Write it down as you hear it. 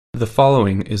The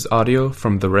following is audio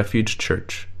from the Refuge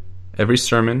Church. Every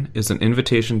sermon is an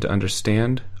invitation to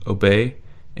understand, obey,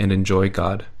 and enjoy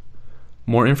God.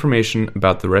 More information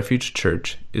about the Refuge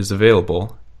Church is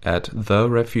available at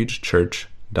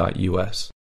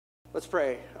therefugechurch.us. Let's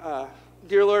pray.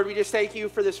 Dear Lord, we just thank you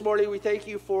for this morning. We thank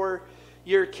you for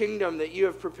your kingdom that you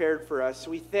have prepared for us.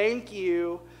 We thank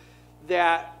you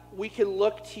that we can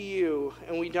look to you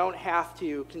and we don't have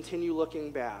to continue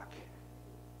looking back.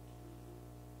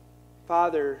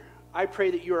 Father, I pray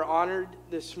that you are honored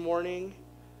this morning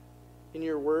in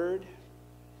your word,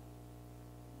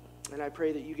 and I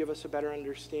pray that you give us a better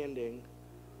understanding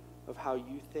of how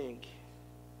you think,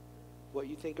 what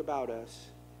you think about us,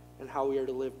 and how we are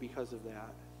to live because of that.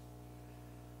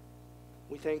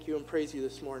 We thank you and praise you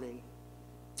this morning.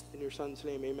 In your Son's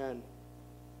name, amen.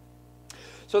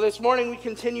 So this morning we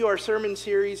continue our sermon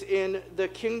series in The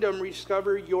Kingdom,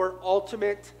 Rediscover Your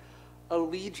Ultimate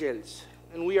Allegiance.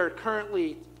 And we are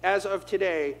currently, as of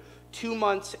today, 2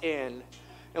 months in.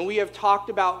 And we have talked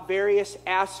about various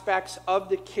aspects of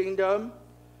the kingdom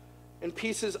and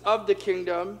pieces of the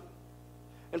kingdom.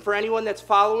 And for anyone that's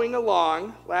following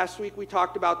along, last week we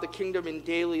talked about the kingdom in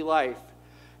daily life.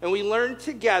 And we learned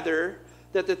together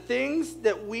that the things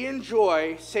that we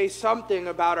enjoy say something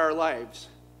about our lives.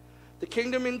 The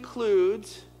kingdom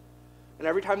includes, and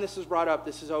every time this is brought up,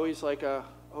 this is always like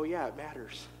oh yeah, it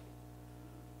matters.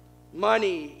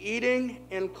 Money, eating,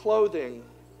 and clothing.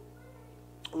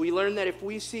 We learn that if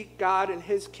we seek God and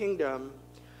his kingdom,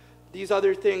 these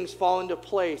other things fall into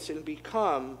place and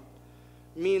become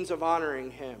means of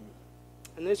honoring him.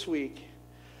 And this week,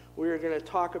 we're going to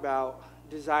talk about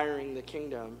desiring the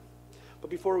kingdom. But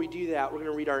before we do that, we're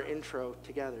going to read our intro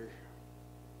together.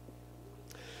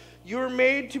 You were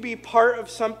made to be part of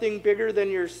something bigger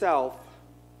than yourself.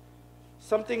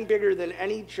 Something bigger than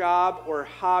any job or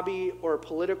hobby or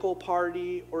political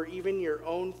party or even your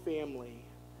own family.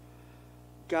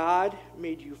 God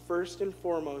made you first and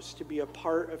foremost to be a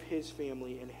part of his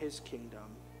family and his kingdom.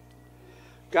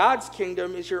 God's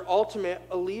kingdom is your ultimate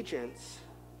allegiance.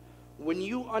 When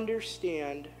you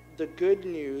understand the good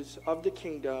news of the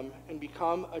kingdom and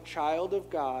become a child of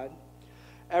God,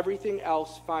 everything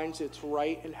else finds its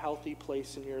right and healthy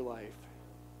place in your life.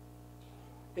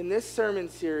 In this sermon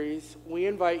series, we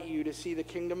invite you to see the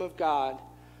kingdom of God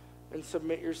and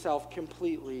submit yourself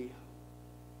completely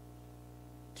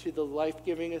to the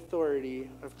life-giving authority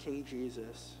of King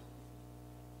Jesus.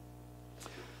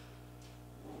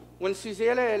 When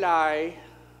Susanna and I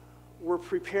were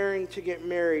preparing to get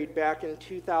married back in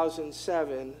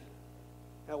 2007,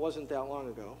 that wasn't that long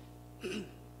ago,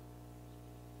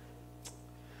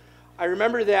 I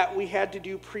remember that we had to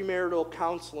do premarital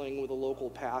counseling with a local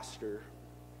pastor.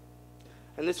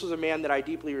 And this was a man that I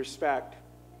deeply respect.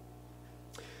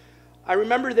 I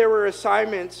remember there were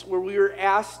assignments where we were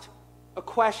asked a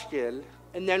question,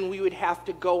 and then we would have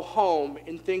to go home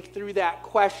and think through that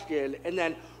question, and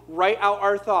then write out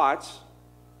our thoughts,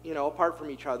 apart from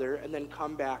each other, and then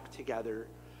come back together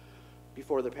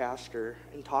before the pastor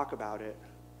and talk about it.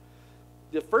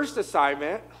 The first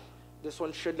assignment, this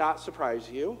one should not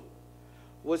surprise you,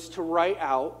 was to write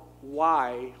out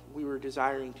why we were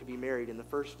desiring to be married in the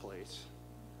first place.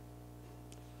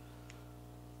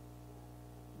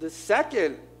 The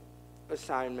second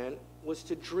assignment was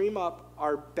to dream up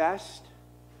our best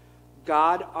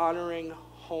God-honoring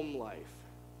home life.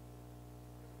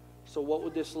 So what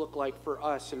would this look like for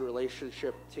us in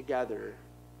relationship together?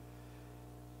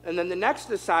 And then the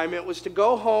next assignment was to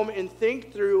go home and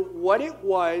think through what it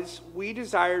was we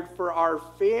desired for our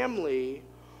family,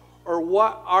 or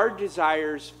what our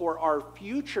desires for our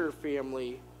future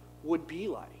family would be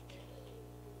like.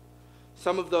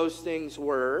 Some of those things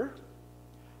were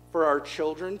for our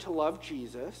children to love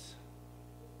Jesus,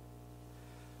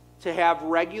 to have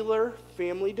regular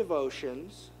family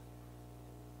devotions,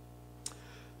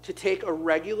 to take a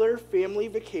regular family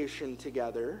vacation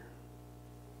together,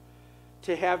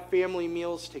 to have family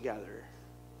meals together.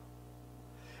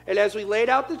 And as we laid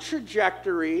out the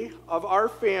trajectory of our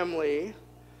family,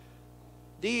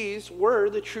 these were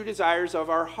the true desires of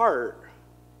our heart.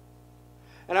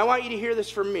 And I want you to hear this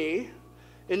from me.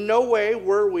 In no way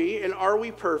were we and are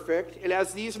we perfect. And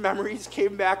as these memories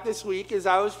came back this week as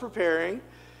I was preparing,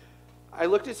 I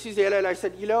looked at Susanna and I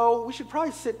said, we should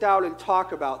probably sit down and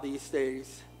talk about these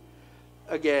things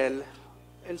again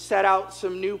and set out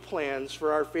some new plans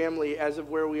for our family as of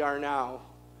where we are now.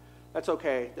 That's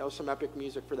okay. That was some epic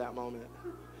music for that moment.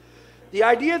 The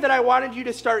idea that I wanted you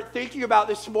to start thinking about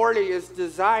this morning is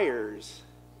desires.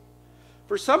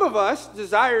 For some of us,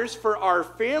 desires for our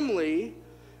family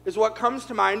is what comes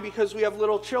to mind because we have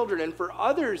little children. And for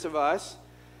others of us,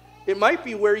 It might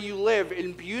be where you live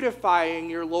in beautifying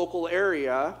your local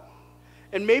area.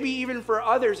 And maybe even for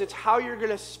others, it's how you're going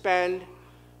to spend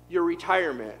your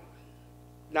retirement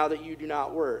now that you do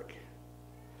not work.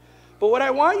 But what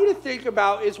I want you to think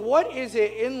about is, what is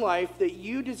it in life that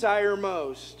you desire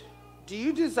most? Do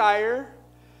you desire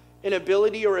an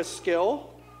ability or a skill?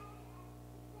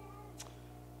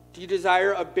 Do you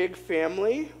desire a big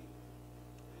family,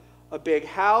 a big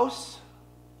house,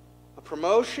 a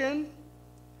promotion,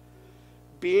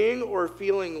 being or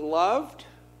feeling loved,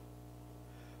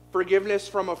 forgiveness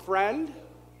from a friend,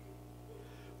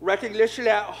 recognition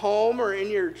at home or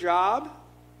in your job,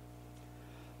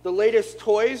 the latest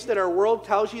toys that our world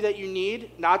tells you that you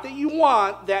need, not that you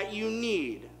want, that you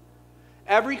need.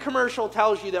 Every commercial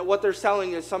tells you that what they're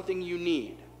selling is something you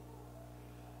need.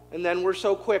 And then we're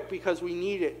so quick because we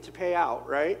need it to pay out,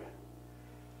 right?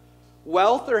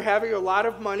 Wealth or having a lot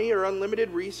of money or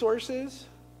unlimited resources.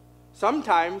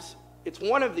 Sometimes it's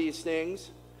one of these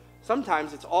things.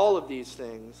 Sometimes it's all of these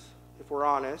things, if we're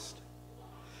honest.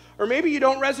 Or maybe you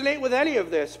don't resonate with any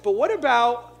of this, but what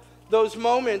about those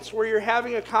moments where you're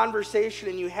having a conversation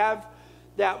and you have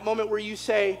that moment where you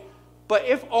say, but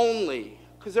if only?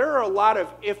 Because there are a lot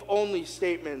of if only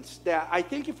statements that I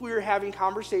think if we were having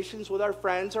conversations with our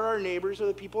friends or our neighbors or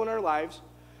the people in our lives,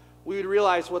 we would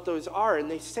realize what those are, and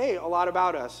they say a lot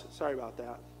about us. Sorry about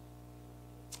that.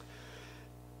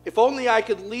 If only I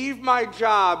could leave my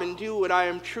job and do what I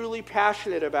am truly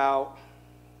passionate about.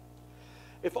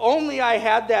 If only I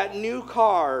had that new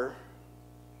car.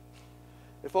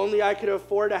 If only I could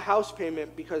afford a house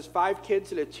payment, because 5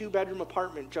 kids in a 2-bedroom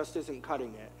apartment just isn't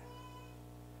cutting it.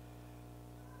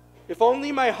 If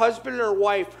only my husband or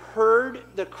wife heard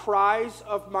the cries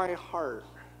of my heart.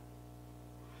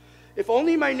 If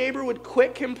only my neighbor would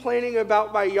quit complaining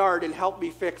about my yard and help me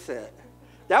fix it.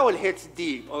 That one hits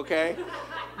deep, okay?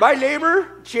 My neighbor,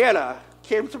 Jana,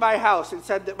 came to my house and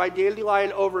said that my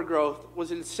dandelion overgrowth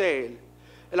was insane.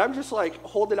 And I'm just like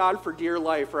holding on for dear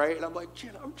life, right? And I'm like,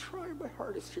 Jana, I'm trying my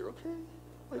hardest here, okay?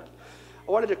 Like,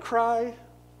 I wanted to cry,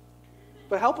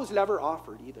 but help was never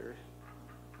offered either.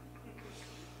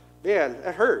 Man,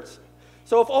 it hurts.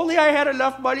 So if only I had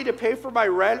enough money to pay for my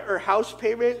rent or house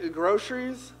payment and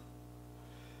groceries.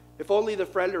 If only the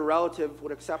friend or relative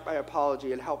would accept my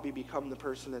apology and help me become the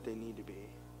person that they need to be.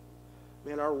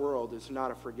 Man, our world is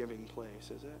not a forgiving place,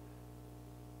 is it?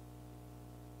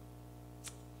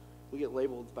 We get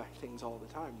labeled by things all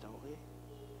the time, don't we?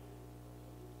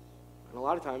 And a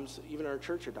lot of times, even our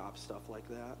church adopts stuff like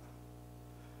that.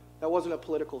 That wasn't a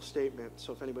political statement,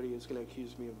 so if anybody is going to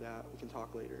accuse me of that, we can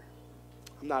talk later.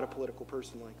 I'm not a political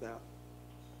person like that.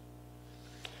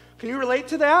 Can you relate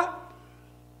to that?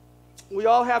 We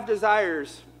all have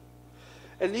desires.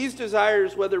 And these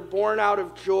desires, whether born out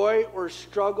of joy or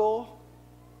struggle,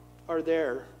 are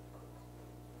there.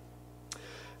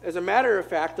 As a matter of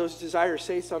fact, those desires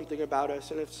say something about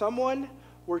us. And if someone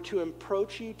were to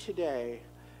approach you today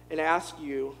and ask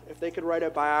you if they could write a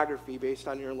biography based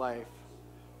on your life,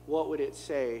 what would it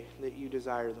say that you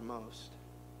desire the most?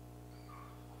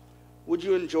 Would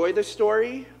you enjoy the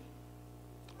story?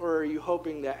 Or are you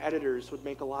hoping that editors would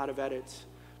make a lot of edits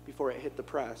before it hit the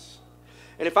press?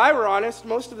 And if I were honest,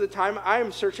 most of the time I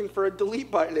am searching for a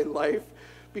delete button in life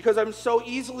because I'm so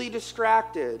easily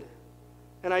distracted.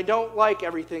 And I don't like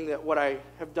everything that what I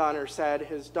have done or said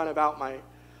has done about my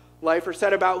life or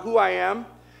said about who I am.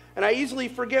 And I easily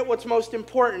forget what's most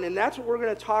important. And that's what we're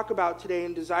going to talk about today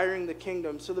in Desiring the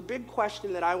Kingdom. So the big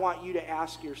question that I want you to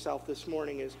ask yourself this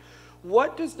morning is,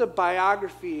 what does the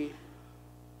biography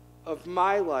of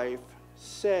my life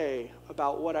say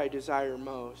about what I desire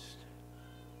most?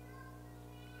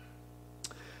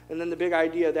 And then the big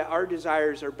idea that our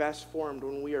desires are best formed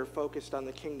when we are focused on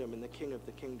the kingdom and the King of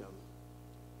the kingdom.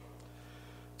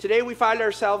 Today we find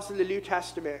ourselves in the New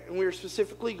Testament, and we are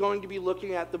specifically going to be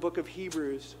looking at the book of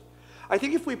Hebrews. I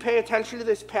think if we pay attention to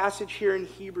this passage here in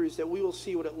Hebrews, that we will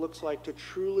see what it looks like to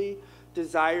truly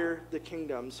desire the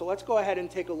kingdom. So let's go ahead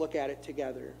and take a look at it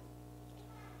together.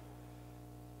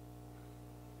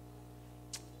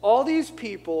 All these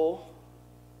people,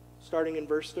 starting in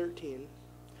verse 13,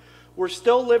 were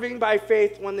still living by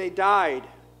faith when they died.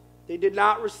 They did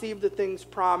not receive the things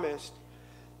promised.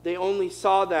 They only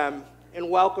saw them and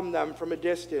welcomed them from a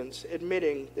distance,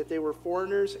 admitting that they were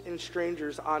foreigners and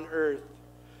strangers on earth.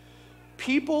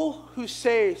 People who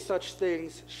say such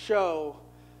things show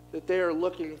that they are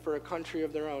looking for a country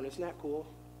of their own. Isn't that cool?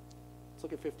 Let's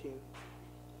look at 15.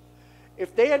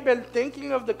 If they had been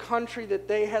thinking of the country that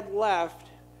they had left,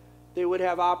 they would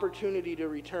have opportunity to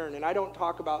return. And I don't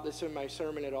talk about this in my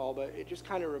sermon at all, but it just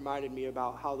kind of reminded me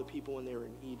about how the people when they were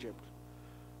in Egypt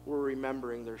were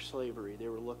remembering their slavery. They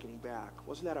were looking back.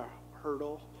 Wasn't that a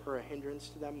hurdle or a hindrance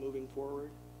to them moving forward?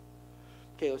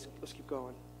 Okay, let's keep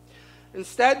going.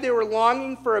 Instead, they were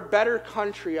longing for a better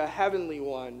country, a heavenly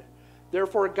one.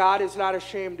 Therefore, God is not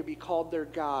ashamed to be called their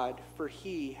God, for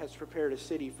he has prepared a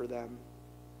city for them.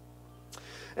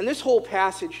 And this whole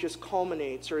passage just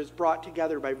culminates or is brought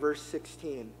together by verse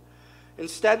 16.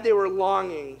 Instead, they were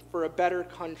longing for a better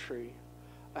country,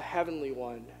 a heavenly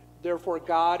one. Therefore,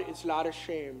 God is not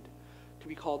ashamed to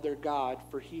be called their God,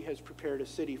 for he has prepared a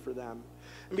city for them.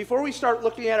 And before we start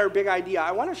looking at our big idea,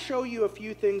 I want to show you a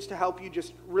few things to help you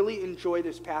just really enjoy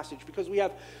this passage, because we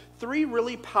have 3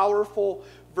 really powerful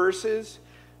verses,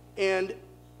 and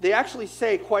they actually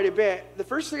say quite a bit. The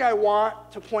first thing I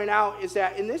want to point out is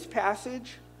that in this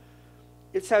passage,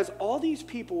 it says all these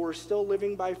people were still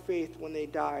living by faith when they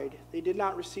died. They did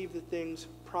not receive the things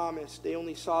promised. They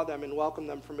only saw them and welcomed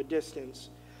them from a distance,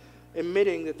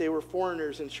 admitting that they were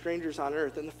foreigners and strangers on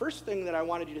earth. And the first thing that I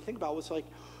wanted you to think about was like,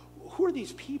 who are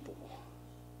these people?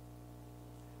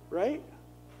 Right?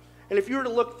 And if you were to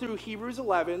look through Hebrews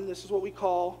 11, this is what we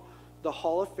call the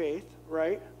Hall of Faith,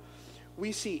 right?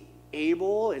 We see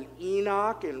Abel and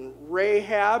Enoch and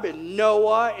Rahab and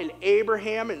Noah and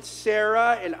Abraham and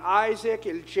Sarah and Isaac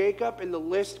and Jacob, and the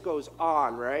list goes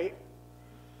on, right?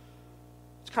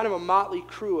 It's kind of a motley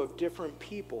crew of different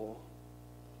people,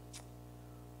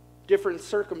 different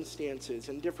circumstances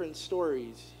and different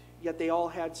stories, yet they all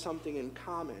had something in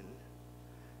common.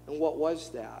 And what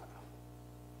was that?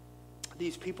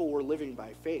 These people were living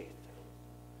by faith.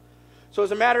 So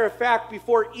as a matter of fact,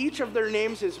 before each of their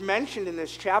names is mentioned in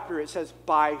this chapter, it says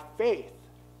by faith.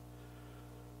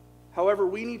 However,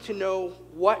 we need to know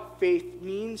what faith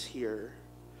means here.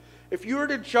 If you were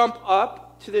to jump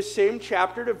up to this same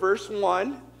chapter to verse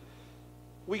 1,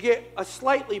 we get a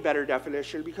slightly better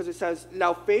definition, because it says,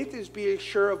 now faith is being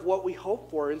sure of what we hope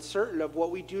for and certain of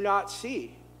what we do not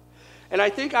see. And I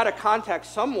think out of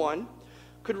context, someone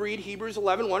could read Hebrews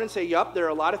 11:1 and say, yup, there are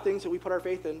a lot of things that we put our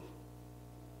faith in.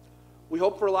 We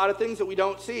hope for a lot of things that we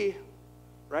don't see,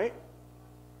 right?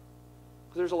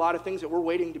 Because there's a lot of things that we're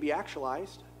waiting to be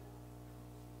actualized.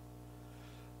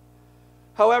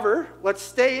 However, let's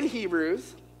stay in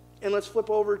Hebrews, and let's flip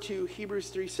over to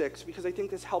Hebrews 3:6, because I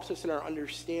think this helps us in our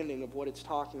understanding of what it's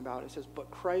talking about. It says,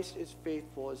 but Christ is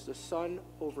faithful as the Son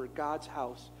over God's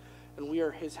house, and we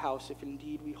are his house if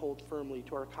indeed we hold firmly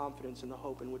to our confidence in the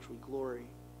hope in which we glory.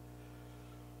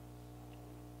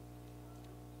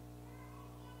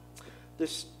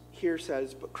 This here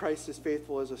says, but Christ is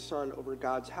faithful as a son over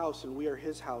God's house, and we are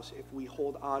his house if we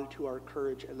hold on to our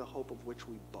courage and the hope of which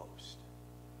we boast.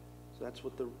 So that's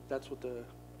what the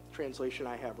translation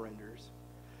I have renders.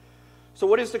 So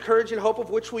what is the courage and hope of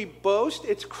which we boast?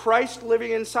 It's Christ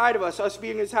living inside of us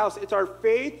being his house. It's our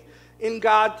faith in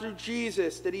God through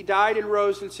Jesus, that he died and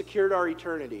rose and secured our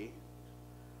eternity.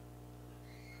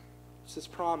 It's this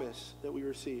promise that we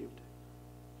received.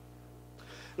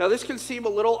 Now this can seem a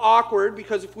little awkward,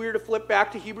 because if we were to flip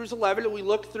back to Hebrews 11 and we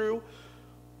look through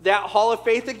that hall of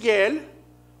faith again,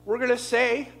 we're going to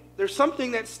say there's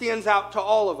something that stands out to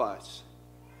all of us.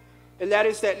 And that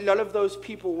is that none of those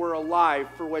people were alive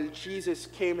for when Jesus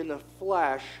came in the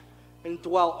flesh and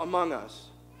dwelt among us.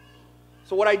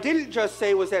 So what I didn't just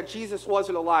say was that Jesus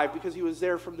wasn't alive, because he was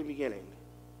there from the beginning.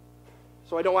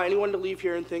 So I don't want anyone to leave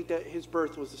here and think that his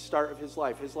birth was the start of his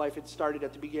life. His life had started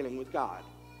at the beginning with God.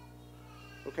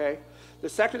 Okay? The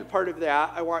second part of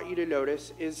that I want you to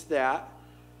notice is that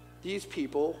these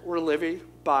people were living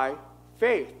by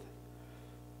faith.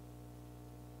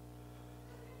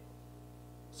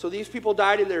 So these people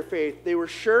died in their faith. They were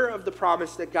sure of the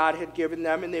promise that God had given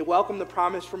them, and they welcomed the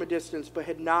promise from a distance, but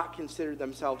had not considered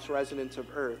themselves residents of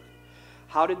earth.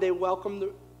 How did they welcome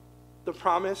the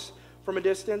promise from a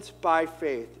distance? By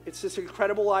faith. It's this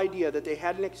incredible idea that they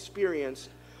hadn't experienced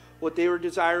what they were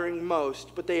desiring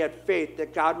most, but they had faith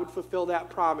that God would fulfill that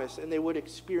promise, and they would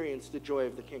experience the joy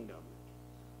of the kingdom.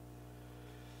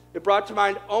 It brought to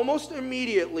mind almost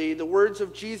immediately the words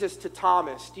of Jesus to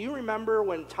Thomas. Do you remember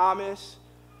when Thomas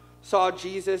saw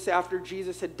Jesus after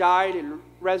Jesus had died and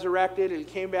resurrected and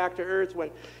came back to earth, when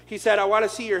he said, I want to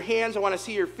see your hands, I want to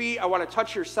see your feet, I want to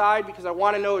touch your side because I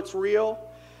want to know it's real?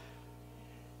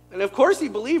 And of course he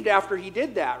believed after he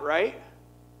did that, right?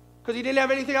 Because he didn't have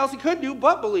anything else he could do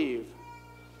but believe.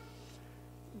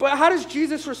 But how does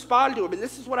Jesus respond to him? And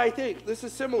this is what I think. This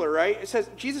is similar, right? It says,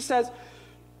 Jesus says,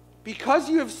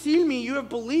 because you have seen me, you have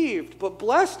believed. But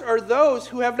blessed are those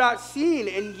who have not seen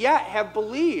and yet have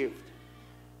believed.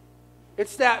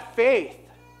 It's that faith.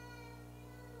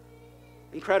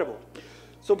 Incredible.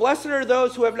 So So blessed are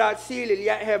those who have not seen and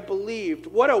yet have believed.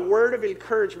 What a word of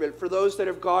encouragement for those that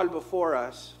have gone before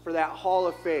us, for that hall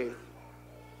of faith.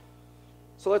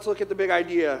 So let's look at the big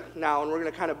idea now, and we're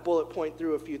going to kind of bullet point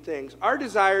through a few things. Our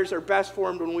desires are best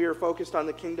formed when we are focused on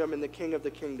the kingdom and the King of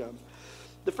the kingdom.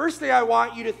 The first thing I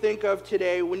want you to think of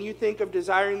today when you think of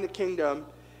desiring the kingdom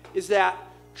is that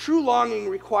true longing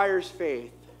requires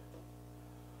faith.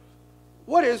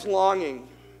 What is longing?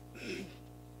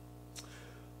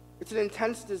 It's an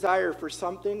intense desire for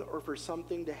something or for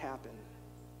something to happen.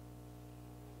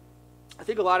 I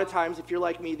think a lot of times, if you're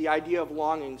like me, the idea of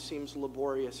longing seems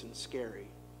laborious and scary.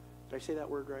 Did I say that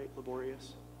word right?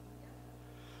 Laborious?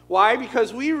 Why?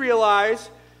 Because we realize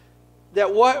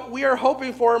that what we are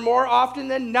hoping for more often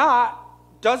than not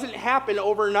doesn't happen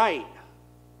overnight.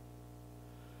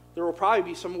 There will probably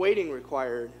be some waiting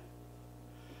required.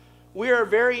 We are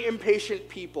very impatient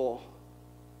people.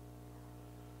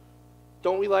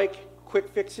 Don't we like quick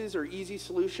fixes or easy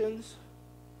solutions?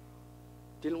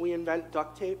 Didn't we invent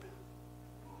duct tape?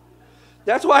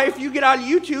 That's why if you get on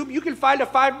YouTube, you can find a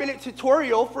 5-minute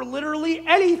tutorial for literally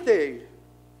anything.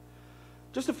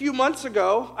 Just a few months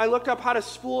ago, I looked up how to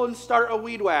spool and start a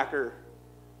weed whacker.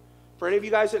 For any of you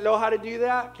guys that know how to do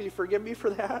that, can you forgive me for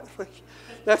that?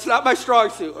 That's not my strong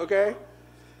suit, okay?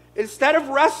 Instead of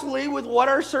wrestling with what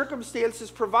our circumstances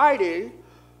providing,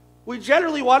 we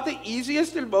generally want the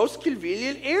easiest and most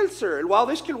convenient answer. And while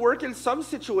this can work in some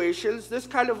situations, this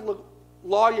kind of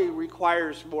longing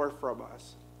requires more from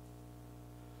us.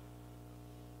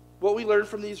 What we learn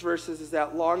from these verses is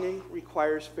that longing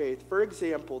requires faith. For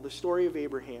example, the story of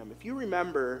Abraham. If you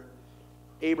remember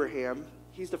Abraham,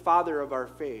 he's the father of our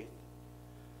faith.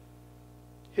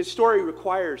 His story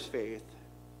requires faith.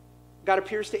 God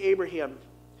appears to Abraham.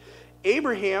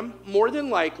 Abraham, more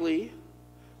than likely,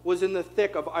 was in the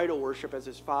thick of idol worship as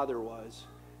his father was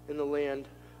in the land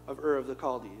of Ur of the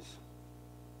Chaldees.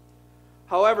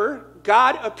 However,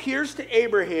 God appears to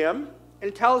Abraham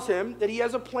and tells him that he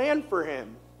has a plan for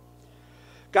him.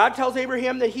 God tells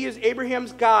Abraham that he is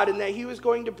Abraham's God and that he was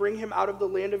going to bring him out of the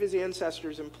land of his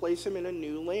ancestors and place him in a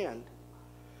new land.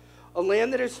 A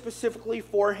land that is specifically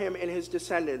for him and his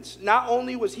descendants. Not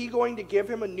only was he going to give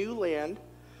him a new land,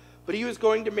 but he was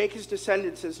going to make his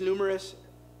descendants as numerous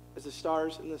as the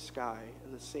stars in the sky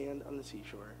and the sand on the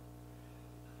seashore.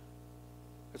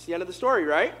 That's the end of the story,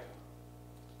 right?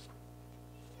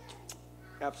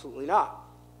 Absolutely not.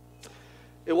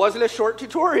 It wasn't a short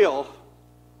tutorial.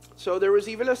 So there was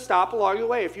even a stop along the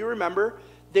way. If you remember,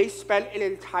 they spent an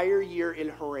entire year in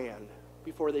Haran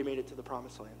before they made it to the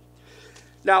promised land.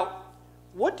 Now,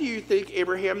 what do you think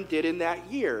Abraham did in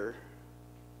that year?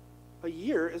 A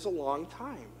year is a long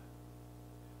time.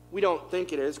 We don't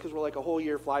think it is because we're like a whole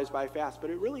year flies by fast, but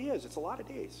it really is. It's a lot of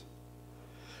days.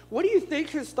 What do you think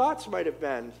his thoughts might have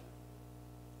been?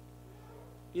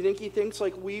 You think he thinks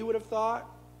like we would have thought?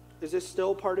 Is this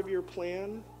still part of your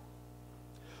plan?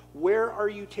 Where are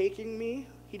you taking me?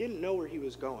 He didn't know where he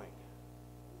was going.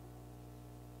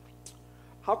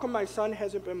 How come my son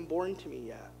hasn't been born to me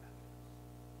yet?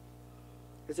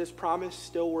 Is this promise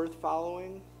still worth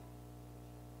following?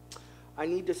 I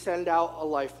need to send out a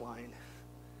lifeline.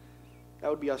 That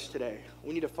would be us today.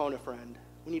 We need to phone a friend.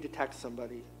 We need to text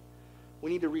somebody. We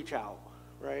need to reach out,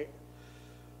 right?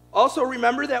 Also,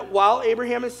 remember that while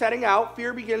Abraham is setting out,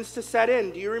 fear begins to set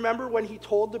in. Do you remember when he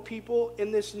told the people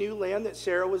in this new land that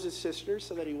Sarah was his sister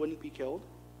so that he wouldn't be killed?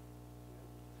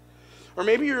 Or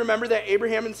maybe you remember that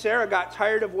Abraham and Sarah got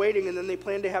tired of waiting and then they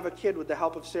planned to have a kid with the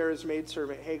help of Sarah's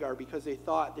maidservant Hagar because they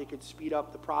thought they could speed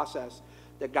up the process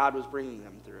that God was bringing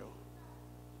them through.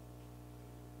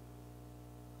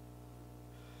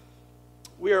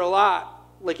 We are a lot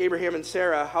like Abraham and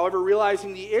Sarah. However,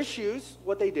 realizing the issues,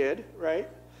 what they did, right?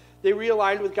 They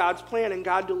realigned with God's plan, and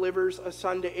God delivers a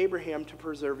son to Abraham to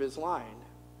preserve his line.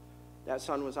 That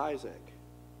son was Isaac.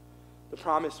 The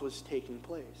promise was taking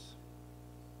place.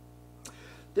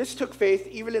 This took faith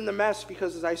even in the mess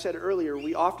because, as I said earlier,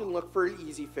 we often look for an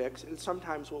easy fix, and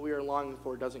sometimes what we are longing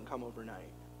for doesn't come overnight.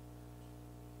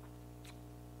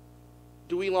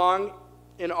 Do we long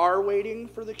in our waiting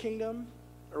for the kingdom?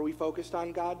 Are we focused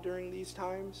on God during these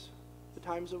times? The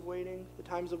times of waiting, the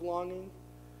times of longing?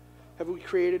 Have we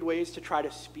created ways to try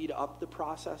to speed up the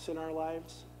process in our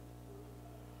lives?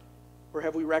 Or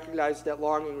have we recognized that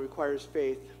longing requires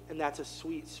faith, and that's a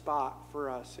sweet spot for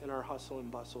us in our hustle and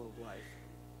bustle of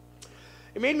life?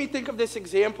 It made me think of this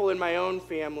example in my own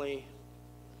family.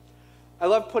 I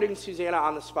love putting Susanna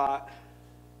on the spot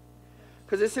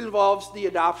because this involves the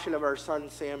adoption of our son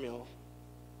Samuel.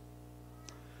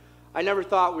 I never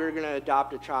thought we were going to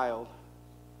adopt a child.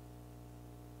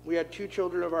 We had 2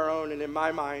 children of our own, and in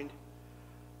my mind,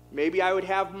 Maybe I would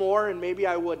have more and maybe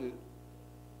I wouldn't.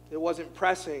 It wasn't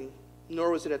pressing,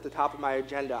 nor was it at the top of my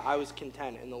agenda. I was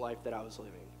content in the life that I was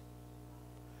living.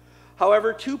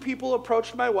 However, 2 people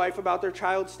approached my wife about their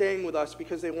child staying with us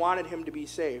because they wanted him to be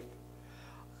safe.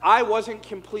 I wasn't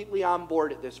completely on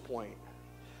board at this point.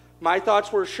 My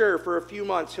thoughts were, sure, for a few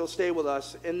months he'll stay with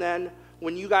us, and then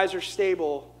when you guys are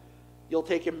stable, you'll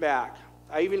take him back.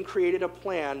 I even created a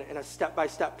plan and a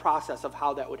step-by-step process of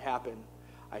how that would happen.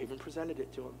 I even presented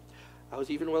it to him. I was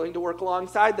even willing to work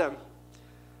alongside them.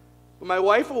 But my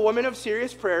wife, a woman of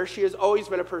serious prayer, she has always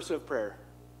been a person of prayer.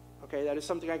 Okay, that is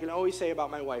something I can always say about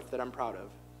my wife that I'm proud of.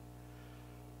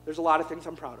 There's a lot of things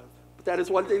I'm proud of, but that is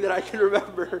one thing that I can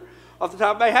remember off the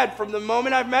top of my head from the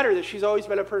moment I've met her, that she's always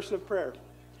been a person of prayer.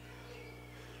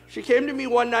 She came to me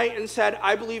one night and said,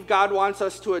 I believe God wants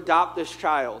us to adopt this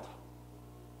child.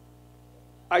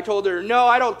 I told her, no,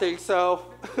 I don't think so.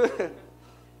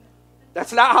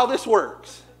 That's not how this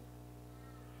works.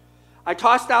 I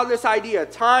tossed out this idea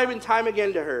time and time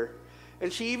again to her,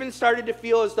 and she even started to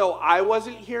feel as though I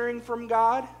wasn't hearing from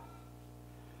God,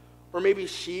 or maybe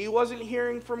she wasn't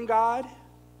hearing from God.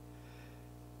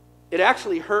 It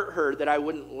actually hurt her that I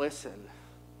wouldn't listen.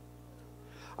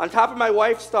 On top of my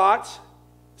wife's thoughts,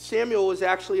 Samuel was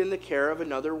actually in the care of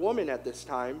another woman at this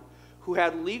time who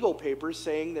had legal papers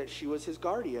saying that she was his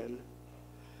guardian.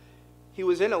 He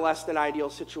was in a less than ideal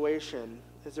situation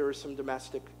as there was some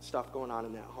domestic stuff going on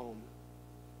in that home.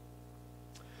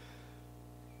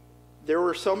 There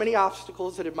were so many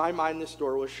obstacles that in my mind this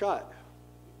door was shut.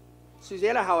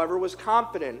 Susanna, however, was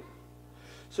confident.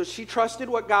 So she trusted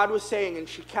what God was saying and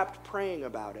she kept praying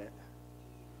about it.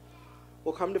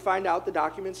 We'll come to find out the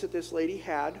documents that this lady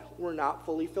had were not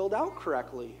fully filled out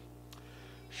correctly.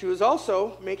 She was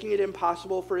also making it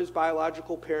impossible for his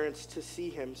biological parents to see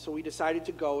him, so we decided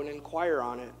to go and inquire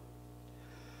on it.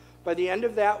 By the end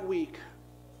of that week,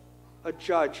 a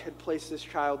judge had placed this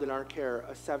child in our care,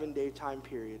 a 7-day time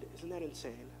period. Isn't that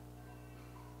insane?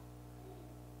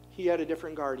 He had a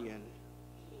different guardian.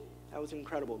 That was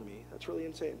incredible to me. That's really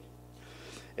insane.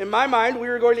 In my mind, we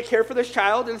were going to care for this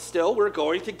child, and still we're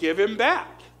going to give him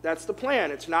back. That's the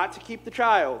plan. It's not to keep the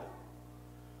child.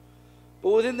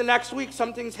 But within the next week,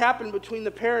 some things happened between the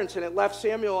parents, and it left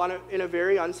Samuel in a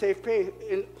very unsafe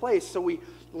place. So we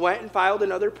went and filed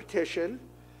another petition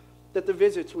that the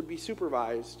visits would be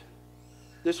supervised.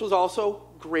 This was also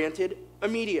granted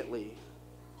immediately,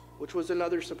 which was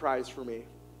another surprise for me.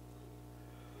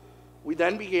 We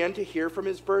then began to hear from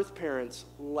his birth parents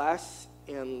less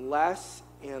and less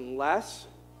and less.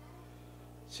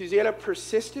 Susanna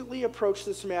persistently approached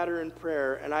this matter in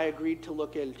prayer, and I agreed to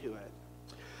look into it.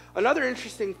 Another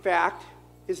interesting fact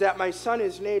is that my son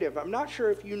is native. I'm not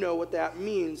sure if you know what that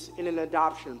means in an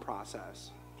adoption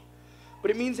process.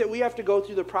 But it means that we have to go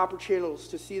through the proper channels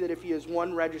to see that if he is,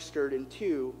 1, registered, and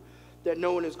 2, that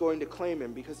no one is going to claim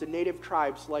him, because the native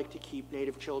tribes like to keep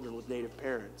native children with native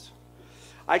parents.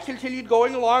 I continued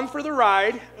going along for the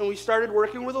ride, and we started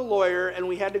working with a lawyer, and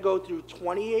we had to go through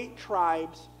 28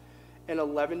 tribes and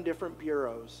 11 different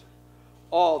bureaus,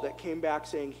 all that came back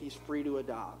saying he's free to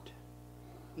adopt.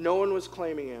 No one was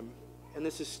claiming him, and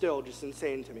this is still just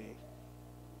insane to me.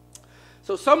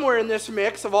 So somewhere in this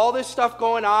mix of all this stuff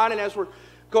going on, and as we're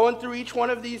going through each one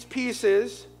of these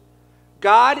pieces,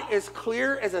 God, as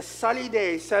clear as a sunny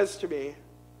day, says to me,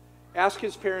 ask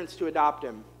his parents to adopt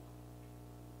him.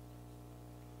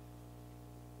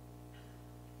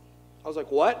 I was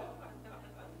like, what?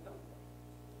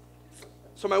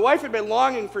 So my wife had been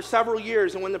longing for several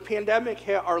years, and when the pandemic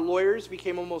hit, our lawyers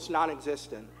became almost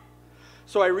non-existent.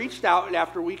 So I reached out, and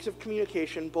after weeks of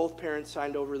communication, both parents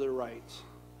signed over their rights.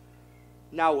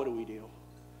 Now what do?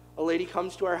 A lady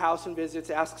comes to our house and visits,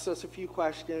 asks us a few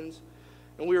questions,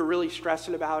 and we were really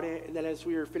stressing about it. And then as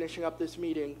we were finishing up this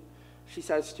meeting, she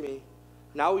says to me,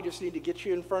 now we just need to get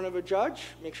you in front of a judge,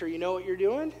 make sure you know what you're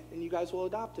doing, and you guys will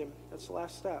adopt him. That's the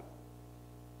last step.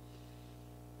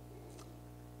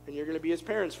 And you're going to be his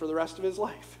parents for the rest of his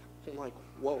life. I'm like,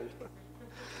 whoa.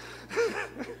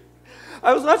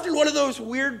 I was left in one of those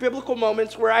weird biblical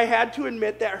moments where I had to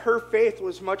admit that her faith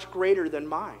was much greater than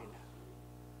mine.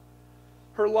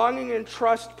 Her longing and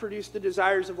trust produced the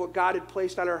desires of what God had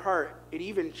placed on her heart. It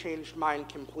even changed mine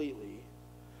completely.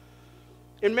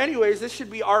 In many ways, this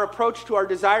should be our approach to our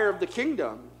desire of the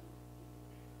kingdom,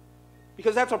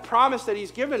 because that's a promise that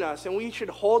he's given us, and we should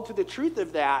hold to the truth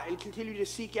of that and continue to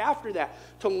seek after that,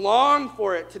 to long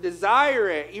for it, to desire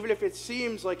it, even if it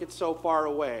seems like it's so far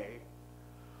away.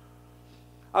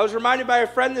 I was reminded by a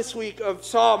friend this week of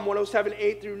Psalm 107,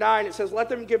 8 through 9. It says, "Let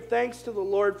them give thanks to the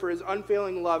Lord for his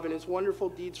unfailing love and his wonderful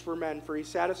deeds for men, for he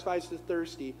satisfies the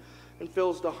thirsty and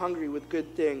fills the hungry with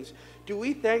good things." Do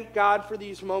we thank God for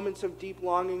these moments of deep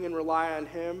longing and rely on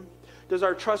him? Does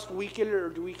our trust weaken, or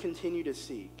do we continue to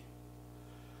seek?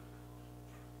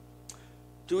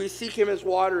 Do we seek him as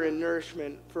water and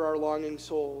nourishment for our longing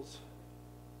souls?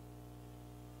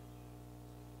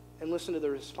 And listen to the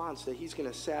response that he's going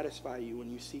to satisfy you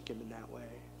when you seek him in that way.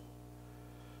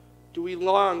 Do we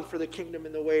long for the kingdom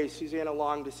in the way Susanna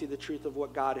longed to see the truth of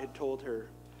what God had told her?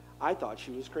 I thought she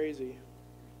was crazy.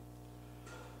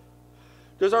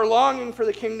 Does our longing for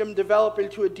the kingdom develop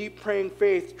into a deep praying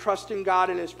faith, trusting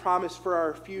God and his promise for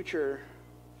our future?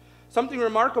 Something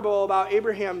remarkable about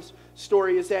Abraham's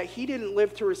story is that he didn't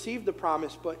live to receive the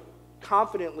promise, but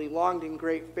confidently longed in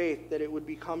great faith that it would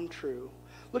become true.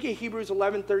 Look at Hebrews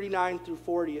 11:39 through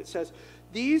 40. It says,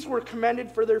 "These were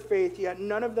commended for their faith, yet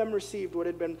none of them received what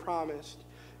had been promised.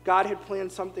 God had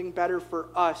planned something better for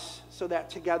us, so that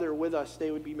together with us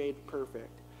they would be made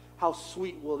perfect." How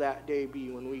sweet will that day be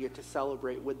when we get to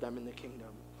celebrate with them in the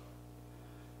kingdom?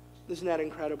 Isn't that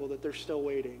incredible that they're still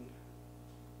waiting?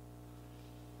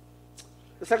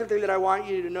 The second thing that I want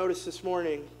you to notice this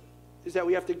morning is that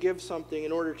we have to give something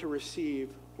in order to receive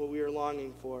what we are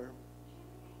longing for.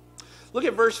 Look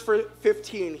at verse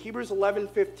 15, Hebrews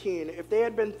 11:15. "If they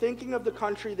had been thinking of the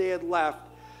country they had left,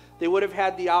 they would have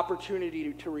had the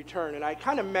opportunity to return." And I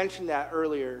kind of mentioned that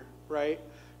earlier, right?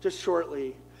 Just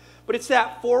shortly. But it's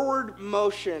that forward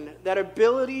motion, that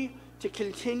ability to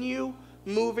continue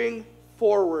moving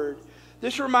forward.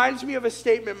 This reminds me of a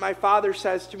statement my father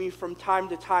says to me from time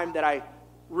to time that I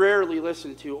rarely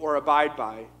listen to or abide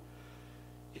by.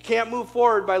 You can't move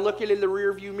forward by looking in the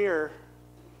rearview mirror.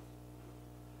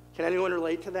 Can anyone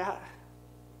relate to that?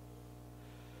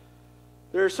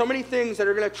 There are so many things that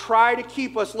are going to try to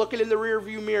keep us looking in the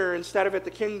rearview mirror instead of at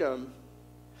the kingdom.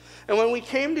 And when we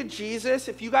came to Jesus,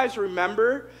 if you guys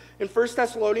remember, in 1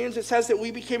 Thessalonians, it says that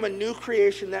we became a new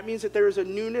creation. That means that there is a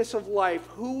newness of life.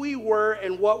 Who we were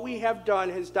and what we have done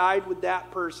has died with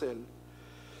that person.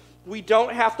 We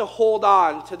don't have to hold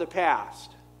on to the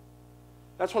past.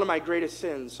 That's one of my greatest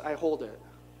sins. I hold it.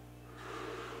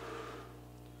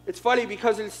 It's funny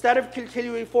because instead of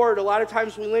continuing forward, a lot of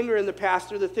times we linger in the past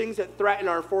through the things that threaten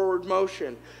our forward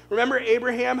motion. Remember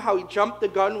Abraham, how he jumped the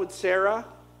gun with Sarah?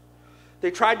 They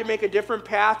tried to make a different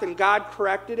path and God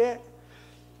corrected it.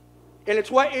 And it's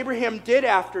what Abraham did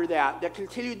after that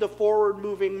continued the forward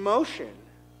moving motion.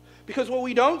 Because what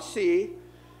we don't see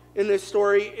in this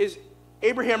story is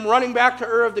Abraham running back to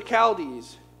Ur of the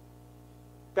Chaldees,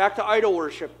 back to idol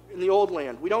worship in the old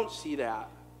land. We don't see that.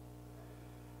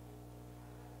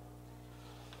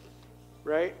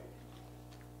 Right?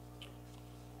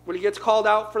 When he gets called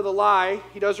out for the lie,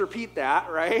 he does repeat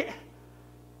that, right?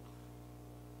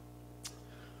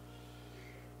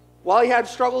 While he had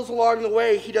struggles along the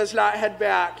way, he does not head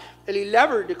back, and he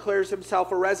never declares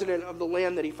himself a resident of the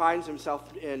land that he finds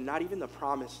himself in, not even the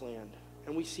promised land.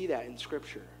 And we see that in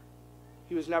Scripture.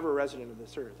 He was never a resident of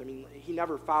this earth. I mean, he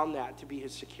never found that to be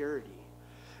his security.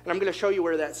 And I'm going to show you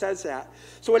where that says that.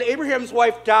 So when Abraham's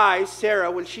wife dies, Sarah,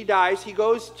 when she dies, he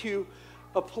goes to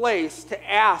a place to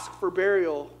ask for a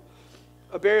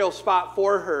burial spot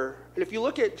for her. And if you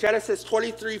look at Genesis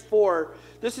 23:4,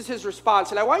 this is his response.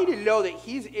 And I want you to know that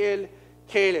he's in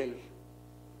Canaan.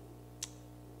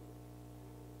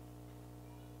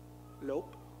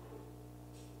 Nope.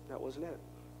 That wasn't it.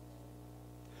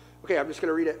 Okay, I'm just going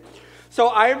to read it. "So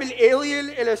I am an alien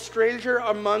and a stranger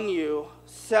among you.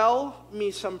 Sell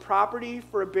me some property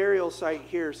for a burial site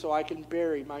here so I can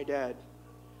bury my dead."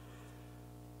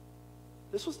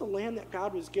 This was the land that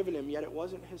God was giving him, yet it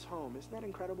wasn't his home. Isn't that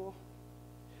incredible?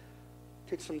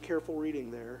 Take some careful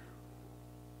reading there.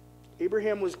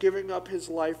 Abraham was giving up his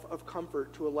life of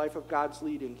comfort to a life of God's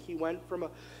leading. He went from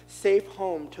a safe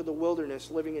home to the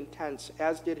wilderness, living in tents,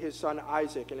 as did his son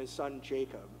Isaac and his son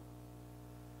Jacob.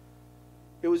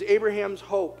 It was Abraham's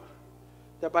hope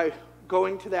that by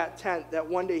going to that tent, that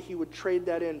one day he would trade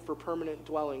that in for permanent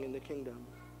dwelling in the kingdom.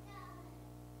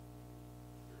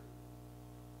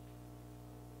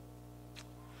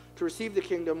 To receive the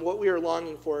kingdom, what we are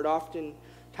longing for, it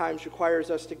oftentimes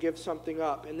requires us to give something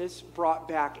up. And this brought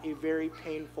back a very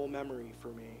painful memory for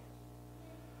me.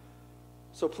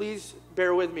 So please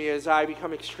bear with me as I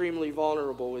become extremely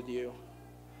vulnerable with you.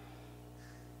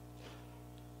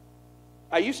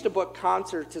 I used to book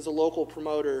concerts as a local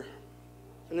promoter.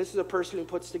 And this is a person who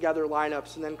puts together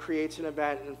lineups and then creates an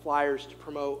event and flyers to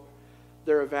promote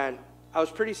their event. I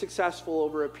was pretty successful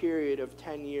over a period of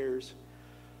 10 years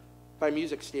by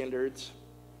music standards.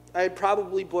 I had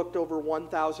probably booked over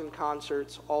 1,000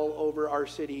 concerts all over our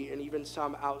city and even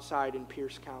some outside in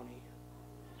Pierce County.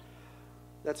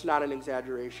 That's not an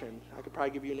exaggeration. I could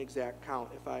probably give you an exact count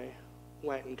if I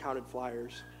went and counted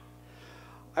flyers.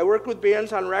 I worked with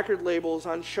bands on record labels,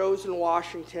 on shows in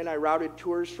Washington. I routed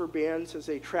tours for bands as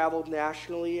they traveled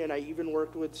nationally, and I even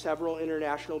worked with several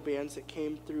international bands that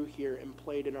came through here and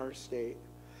played in our state.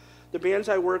 The bands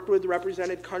I worked with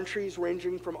represented countries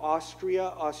ranging from Austria,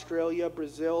 Australia,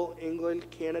 Brazil, England,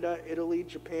 Canada, Italy,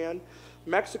 Japan,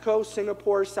 Mexico,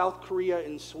 Singapore, South Korea,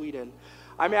 and Sweden.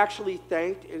 I'm actually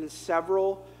thanked in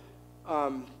several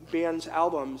bands'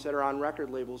 albums that are on record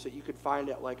labels that you could find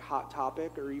at like Hot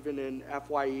Topic or even in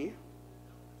FYE.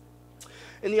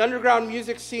 In the underground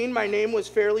music scene, my name was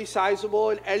fairly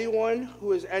sizable, and anyone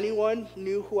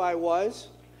knew who I was.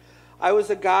 I was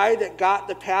the guy that got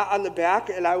the pat on the back,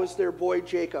 and I was their boy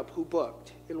Jacob, who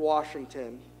booked in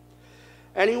Washington.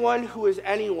 Anyone who is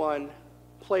anyone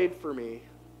played for me.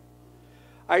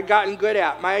 I'd gotten good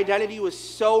at. My identity was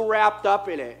so wrapped up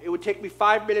in it. It would take me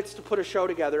 5 minutes to put a show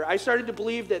together. I started to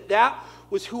believe that that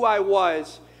was who I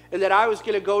was and that I was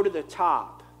going to go to the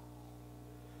top.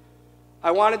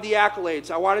 I wanted the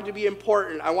accolades. I wanted to be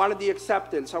important. I wanted the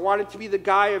acceptance. I wanted to be the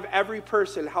guy of every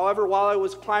person. However, while I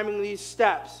was climbing these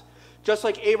steps, just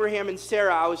like Abraham and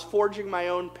Sarah, I was forging my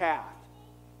own path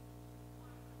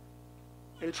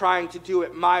and trying to do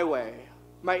it my way.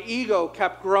 My ego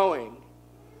kept growing.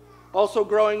 Also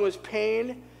growing was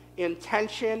pain and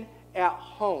tension at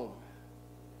home.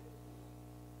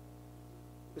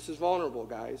 This is vulnerable,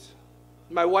 guys.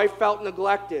 My wife felt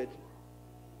neglected.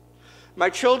 My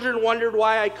children wondered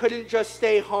why I couldn't just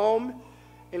stay home,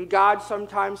 and God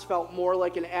sometimes felt more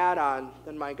like an add-on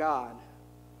than my God.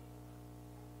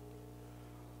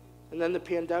 And then the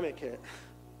pandemic hit.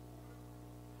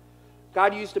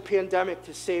 God used the pandemic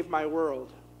to save my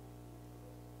world.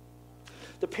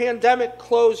 The pandemic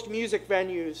closed music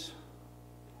venues.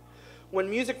 When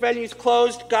music venues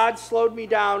closed, God slowed me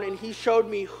down and He showed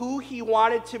me who He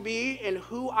wanted to be and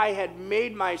who I had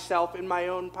made myself in my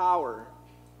own power.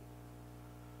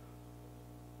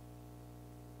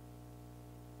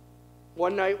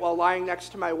 One night while lying next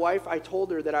to my wife, I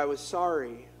told her that I was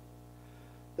sorry.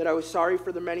 That I was sorry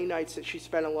for the many nights that she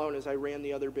spent alone as I ran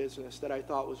the other business that I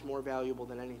thought was more valuable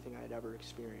than anything I had ever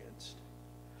experienced.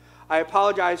 I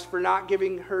apologized for not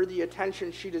giving her the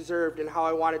attention she deserved and how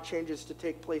I wanted changes to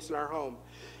take place in our home.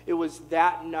 It was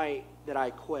that night that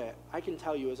I quit. I can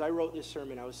tell you, as I wrote this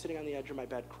sermon, I was sitting on the edge of my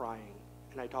bed crying,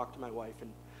 and I talked to my wife,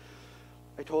 and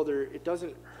I told her, it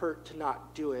doesn't hurt to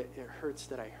not do it, it hurts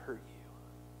that I hurt you.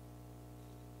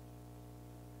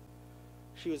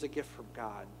 She was a gift from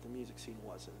God. The music scene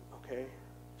wasn't, okay?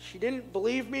 She didn't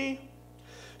believe me.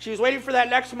 She was waiting for that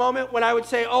next moment when I would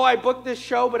say, oh, I booked this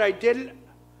show, but I didn't.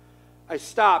 I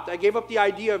stopped. I gave up the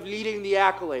idea of needing the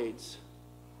accolades.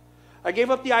 I gave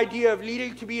up the idea of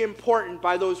needing to be important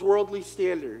by those worldly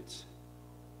standards.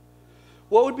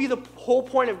 What would be the whole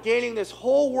point of gaining this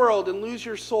whole world and lose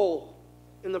your soul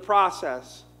in the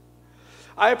process?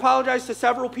 I apologize to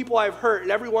several people I've hurt,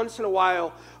 and every once in a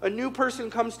while, a new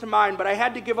person comes to mind, but I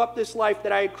had to give up this life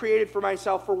that I had created for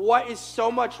myself for what is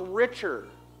so much richer.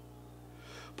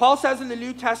 Paul says in the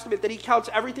New Testament that he counts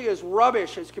everything as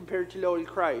rubbish as compared to knowing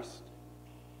Christ.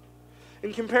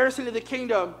 In comparison to the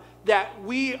kingdom that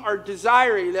we are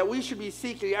desiring, that we should be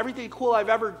seeking, everything cool I've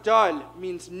ever done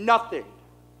means nothing.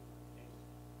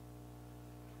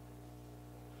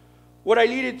 What I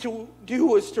needed to do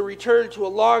was to return to a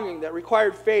longing that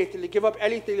required faith and to give up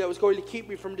anything that was going to keep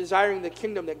me from desiring the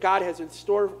kingdom that God has in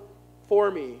store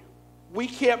for me. We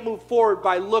can't move forward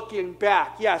by looking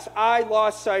back. Yes, I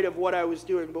lost sight of what I was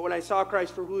doing, but when I saw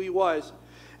Christ for who He was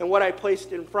and what I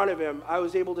placed in front of Him, I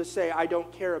was able to say, I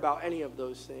don't care about any of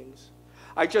those things.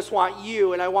 I just want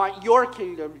you, and I want your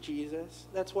kingdom, Jesus.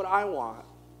 That's what I want.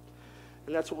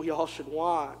 And that's what we all should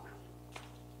want.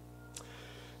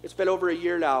 It's been over a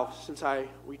year now since I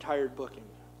retired booking,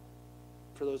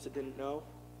 for those that didn't know.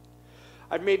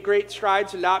 I've made great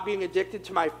strides in not being addicted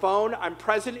to my phone. I'm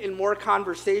present in more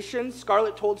conversations.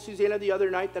 Scarlett told Susanna the other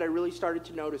night that I really started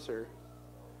to notice her.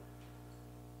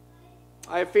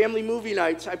 I have family movie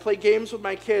nights. I play games with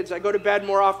my kids. I go to bed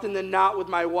more often than not with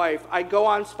my wife. I go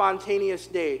on spontaneous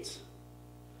dates.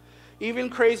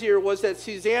 Even crazier was that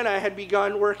Susanna had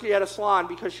begun working at a salon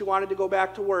because she wanted to go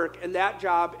back to work, and that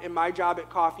job and my job at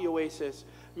Coffee Oasis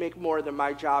make more than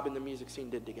my job in the music scene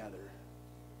did together.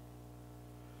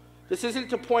 This isn't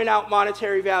to point out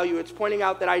monetary value. It's pointing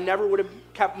out that I never would have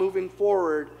kept moving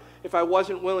forward if I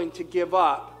wasn't willing to give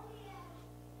up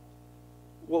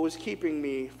what was keeping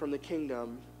me from the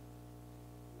kingdom.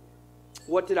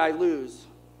 What did I lose?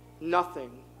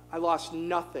 Nothing. I lost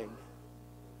nothing.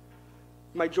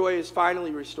 My joy is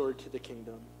finally restored to the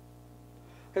kingdom.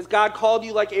 Has God called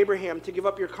you like Abraham to give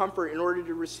up your comfort in order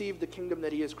to receive the kingdom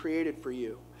that he has created for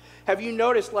you? Have you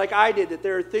noticed, like I did, that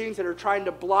there are things that are trying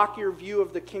to block your view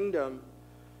of the kingdom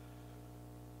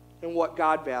and what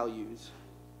God values?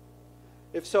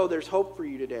 If so, there's hope for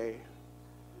you today.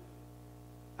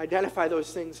 Identify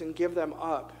those things and give them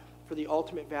up for the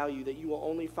ultimate value that you will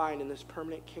only find in this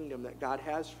permanent kingdom that God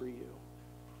has for you.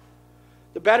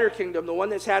 The better kingdom, the one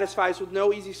that satisfies with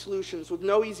no easy solutions, with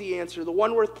no easy answer, the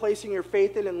one worth placing your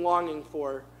faith in and longing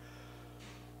for.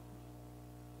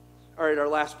 All right, our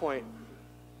last point.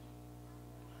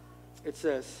 It's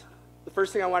this. The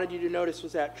first thing I wanted you to notice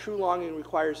was that true longing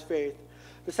requires faith.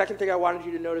 The second thing I wanted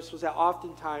you to notice was that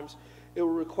oftentimes it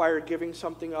will require giving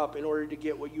something up in order to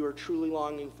get what you are truly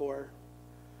longing for.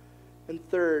 And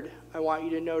third, I want you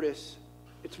to notice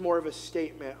it's more of a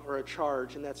statement or a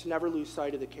charge, and that's never lose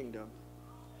sight of the kingdom.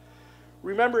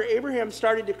 Remember, Abraham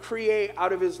started to create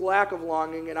out of his lack of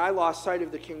longing, and I lost sight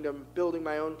of the kingdom, building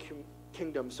my own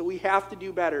kingdom. So we have to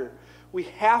do better. We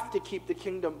have to keep the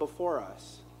kingdom before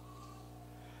us.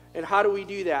 And how do we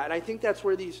do that? And I think that's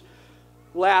where these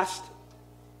last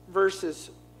verses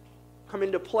come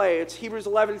into play. It's Hebrews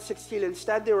 11:16.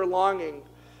 Instead, they were longing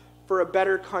for a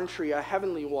better country, a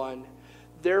heavenly one.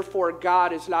 Therefore,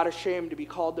 God is not ashamed to be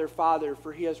called their Father,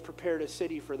 for he has prepared a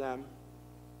city for them.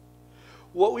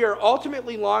 What we are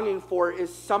ultimately longing for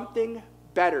is something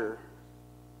better.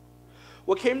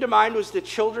 What came to mind was the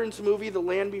children's movie, The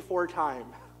Land Before Time.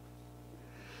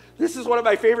 This is one of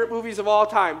my favorite movies of all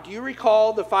time. Do you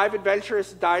recall the 5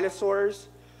 adventurous dinosaurs?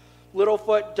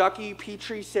 Littlefoot, Ducky,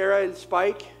 Petrie, Sarah, and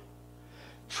Spike.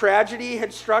 Tragedy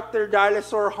had struck their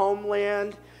dinosaur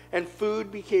homeland, and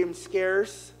food became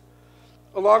scarce.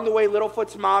 Along the way,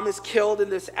 Littlefoot's mom is killed in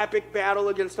this epic battle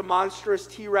against a monstrous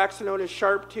T-Rex known as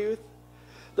Sharptooth.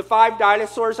 The 5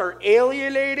 dinosaurs are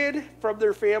alienated from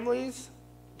their families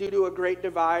due to a great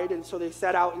divide, and so they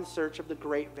set out in search of the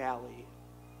Great Valley.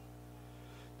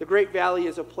 The Great Valley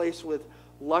is a place with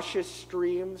luscious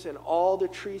streams and all the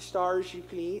tree stars you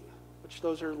can eat, which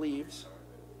those are leaves.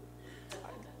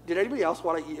 Did anybody else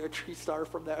want to eat a tree star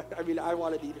from that? I mean, I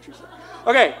wanted to eat a tree star.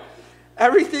 Okay.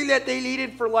 Everything that they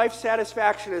needed for life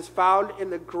satisfaction is found in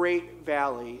the Great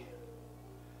Valley.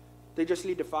 They just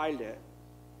need to find it.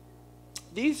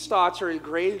 These thoughts are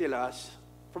ingrained in us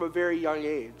from a very young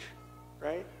age,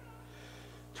 right?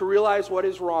 To realize what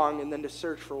is wrong and then to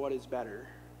search for what is better.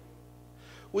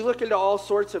 We look into all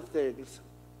sorts of things.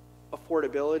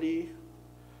 Affordability,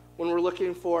 when we're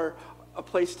looking for a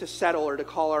place to settle or to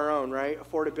call our own, right?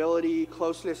 Affordability,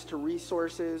 closeness to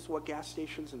resources, what gas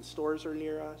stations and stores are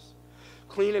near us.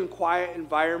 Clean and quiet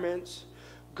environments,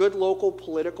 good local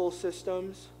political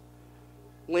systems,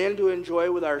 land to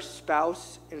enjoy with our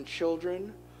spouse and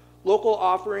children, local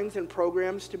offerings and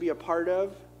programs to be a part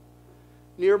of,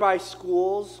 nearby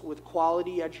schools with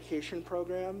quality education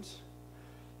programs.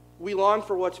 We long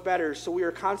for what's better, so we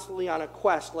are constantly on a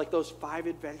quest like those 5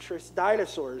 adventurous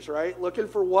dinosaurs, right? Looking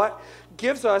for what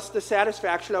gives us the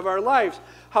satisfaction of our lives.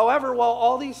 However, while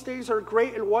all these things are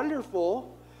great and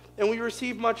wonderful, and we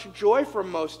receive much joy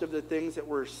from most of the things that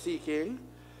we're seeking,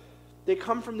 they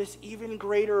come from this even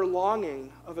greater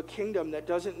longing of a kingdom that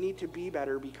doesn't need to be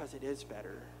better because it is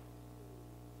better.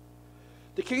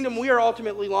 The kingdom we are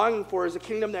ultimately longing for is a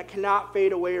kingdom that cannot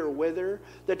fade away or wither,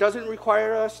 that doesn't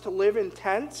require us to live in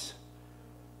tents,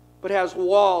 but has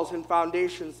walls and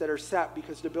foundations that are set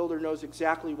because the builder knows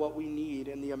exactly what we need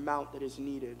and the amount that is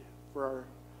needed for our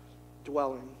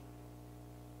dwelling.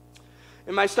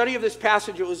 In my study of this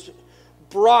passage, it was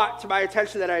brought to my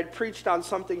attention that I had preached on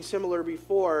something similar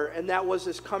before, and that was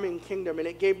this coming kingdom, and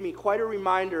it gave me quite a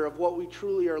reminder of what we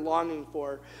truly are longing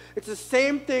for. It's the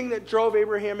same thing that drove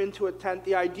Abraham into a tent,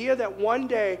 the idea that one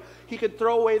day he could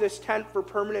throw away this tent for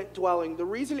permanent dwelling. The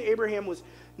reason Abraham was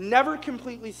never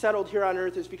completely settled here on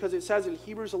earth is because it says in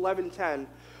Hebrews 11:10,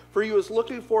 for he was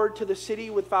looking forward to the city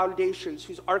with foundations,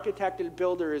 whose architect and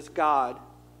builder is God.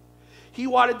 He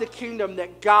wanted the kingdom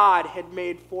that God had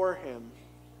made for him.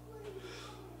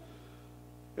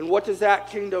 And what does that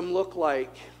kingdom look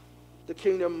like? The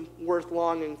kingdom worth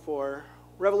longing for.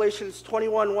 Revelations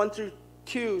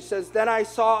 21:1-2 says, then I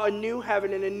saw a new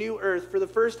heaven and a new earth, for the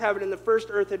first heaven and the first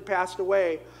earth had passed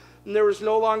away, and there was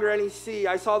no longer any sea.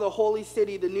 I saw the holy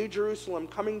city, the new Jerusalem,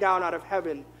 coming down out of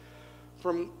heaven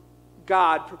from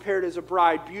God, prepared as a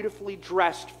bride, beautifully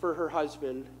dressed for her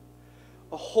husband.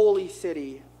 A holy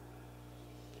city.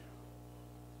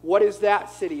 What is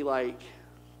that city like?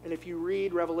 And if you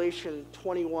read Revelation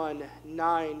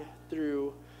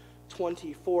 21:9-12,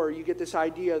 24, you get this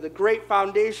idea. The great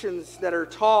foundations that are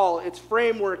tall, its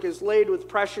framework is laid with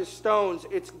precious stones,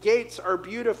 its gates are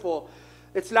beautiful.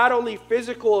 It's not only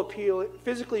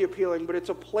physically appealing, but it's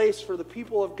a place for the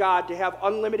people of God to have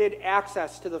unlimited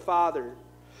access to the Father.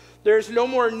 There's no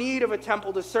more need of a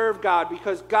temple to serve God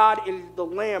because God and the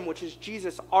Lamb, which is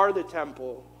Jesus, are the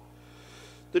temple.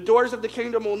 The doors of the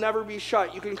kingdom will never be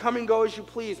shut. You can come and go as you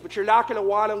please, but you're not going to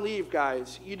want to leave,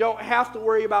 guys. You don't have to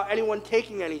worry about anyone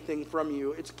taking anything from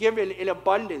you. It's given in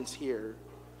abundance here.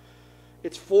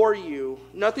 It's for you.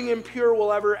 Nothing impure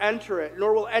will ever enter it,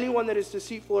 nor will anyone that is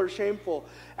deceitful or shameful.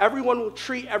 Everyone will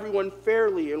treat everyone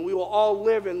fairly, and we will all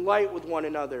live in light with one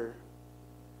another.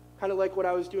 Kind of like what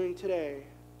I was doing today,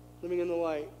 living in the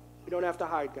light. We don't have to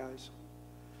hide, guys.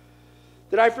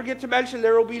 Did I forget to mention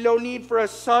there will be no need for a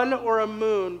sun or a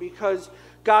moon because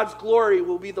God's glory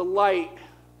will be the light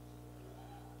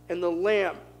and the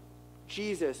lamp,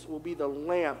 Jesus, will be the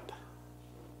lamp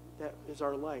that is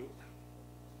our light.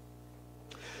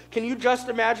 Can you just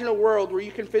imagine a world where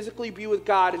you can physically be with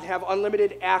God and have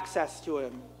unlimited access to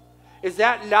Him? Is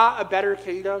that not a better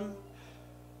kingdom?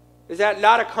 Is that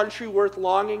not a country worth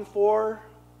longing for,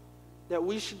 that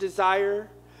we should desire?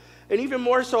 And even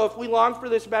more so, if we long for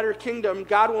this better kingdom,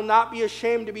 God will not be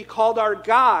ashamed to be called our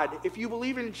God. If you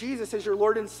believe in Jesus as your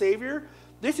Lord and Savior,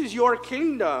 this is your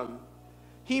kingdom.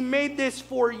 He made this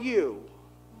for you.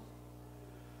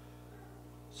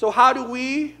 So how do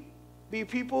we be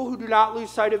people who do not lose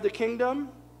sight of the kingdom?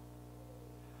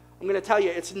 I'm going to tell you,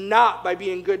 it's not by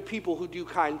being good people who do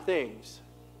kind things.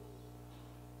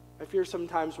 I fear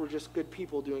sometimes we're just good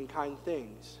people doing kind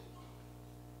things.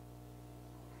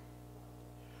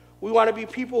 We want to be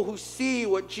people who see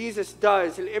what Jesus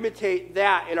does and imitate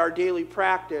that in our daily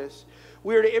practice.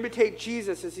 We are to imitate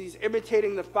Jesus as He's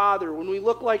imitating the Father. When we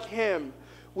look like Him,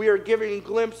 we are giving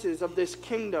glimpses of this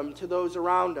kingdom to those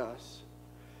around us.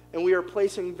 And we are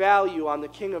placing value on the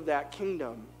King of that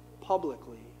kingdom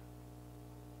publicly.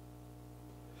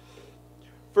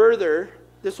 Further,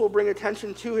 this will bring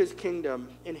attention to His kingdom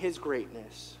and His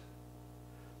greatness.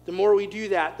 The more we do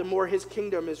that, the more His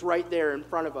kingdom is right there in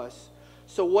front of us.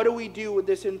 So what do we do with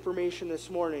this information this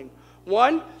morning?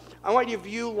 One, I want you to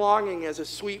view longing as a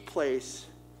sweet place.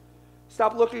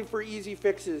 Stop looking for easy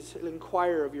fixes and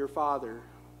inquire of your Father.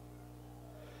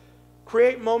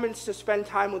 Create moments to spend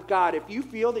time with God. If you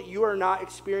feel that you are not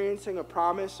experiencing a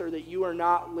promise or that you are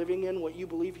not living in what you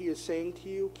believe He is saying to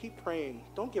you, keep praying.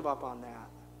 Don't give up on that.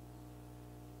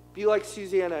 Be like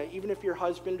Susanna, even if your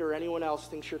husband or anyone else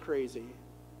thinks you're crazy.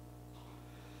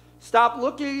 Stop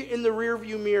looking in the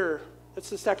rearview mirror. That's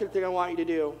the second thing I want you to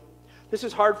do. This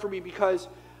is hard for me because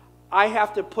I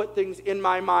have to put things in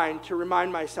my mind to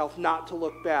remind myself not to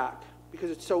look back because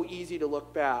it's so easy to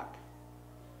look back.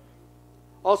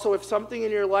 Also, if something in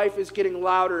your life is getting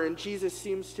louder and Jesus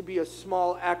seems to be a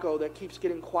small echo that keeps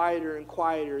getting quieter and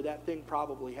quieter, that thing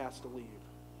probably has to leave.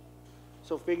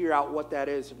 So figure out what that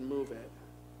is and move it.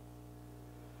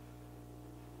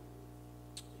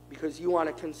 Because you want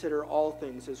to consider all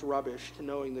things as rubbish to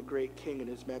knowing the great King and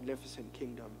His magnificent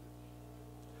kingdom.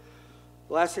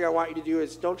 The last thing I want you to do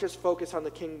is don't just focus on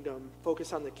the kingdom,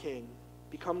 focus on the King.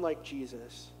 Become like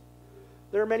Jesus.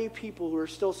 There are many people who are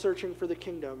still searching for the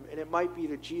kingdom, and it might be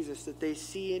the Jesus that they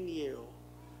see in you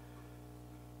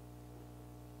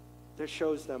that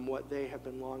shows them what they have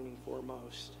been longing for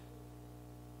most.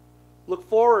 Look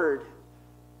forward.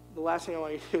 The last thing I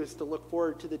want you to do is to look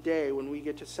forward to the day when we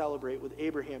get to celebrate with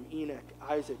Abraham, Enoch,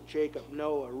 Isaac, Jacob,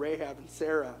 Noah, Rahab, and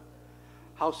Sarah.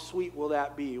 How sweet will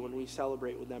that be when we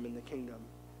celebrate with them in the kingdom?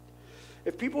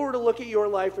 If people were to look at your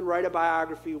life and write a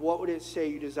biography, what would it say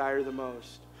you desire the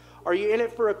most? Are you in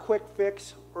it for a quick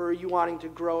fix, or are you wanting to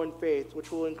grow in faith,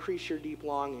 which will increase your deep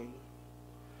longing?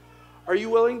 Are you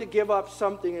willing to give up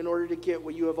something in order to get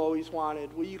what you have always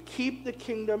wanted? Will you keep the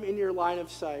kingdom in your line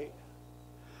of sight?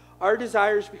 Our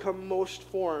desires become most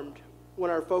formed when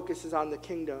our focus is on the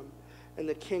kingdom and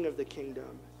the King of the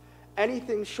kingdom.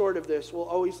 Anything short of this will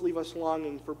always leave us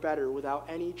longing for better without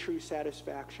any true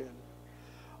satisfaction.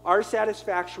 Our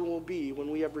satisfaction will be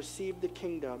when we have received the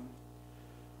kingdom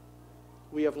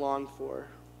we have longed for.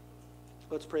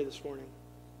 Let's pray this morning.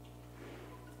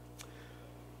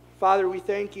 Father, we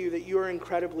thank you that you are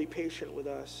incredibly patient with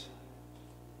us.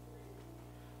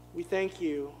 We thank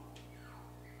you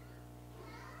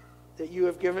that you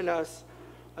have given us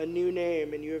a new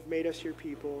name and you have made us your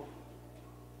people.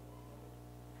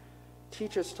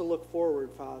 Teach us to look forward,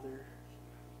 Father.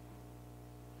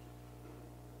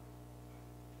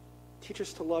 Teach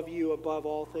us to love you above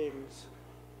all things.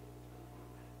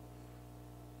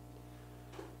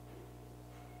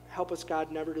 Help us,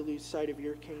 God, never to lose sight of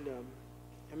your kingdom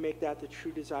and make that the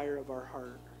true desire of our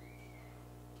heart.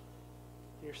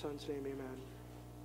 In your Son's name, amen.